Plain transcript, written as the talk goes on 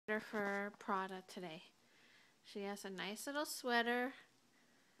For Prada today. She has a nice little sweater,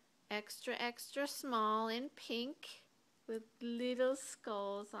 extra small in pink with little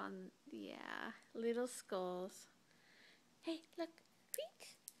skulls on, yeah, little skulls. Hey, look,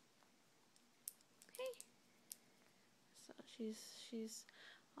 pink. Hey. So she's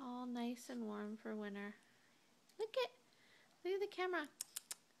all nice and warm for winter. Look at the camera.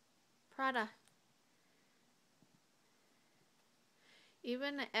 Prada.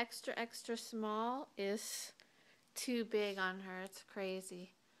 Even the extra small is too big on her. It's crazy.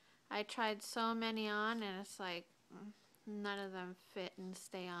 I tried so many on and it's like none of them fit and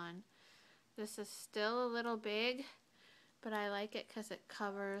stay on. This is still a little big, but I like it because it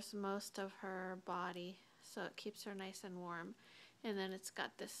covers most of her body, so it keeps her nice and warm. And then it's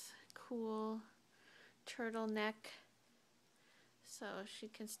got this cool turtleneck, so she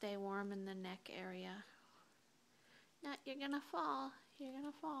can stay warm in the neck area. Now you're gonna fall. You're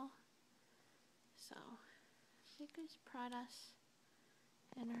gonna fall. So, here goes Pradas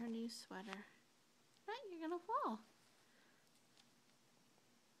and her new sweater. Right, you're gonna fall.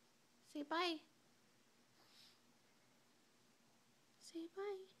 Say bye. Say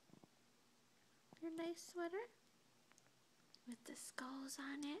bye. Your nice sweater with the skulls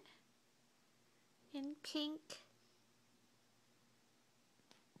on it in pink.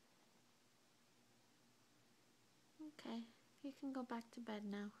 Okay, you can go back to bed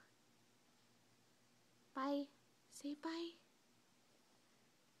now. Bye. Say bye.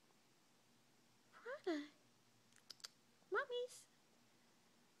 Prada. Mummies.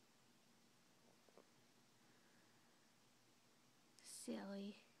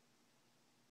 Silly.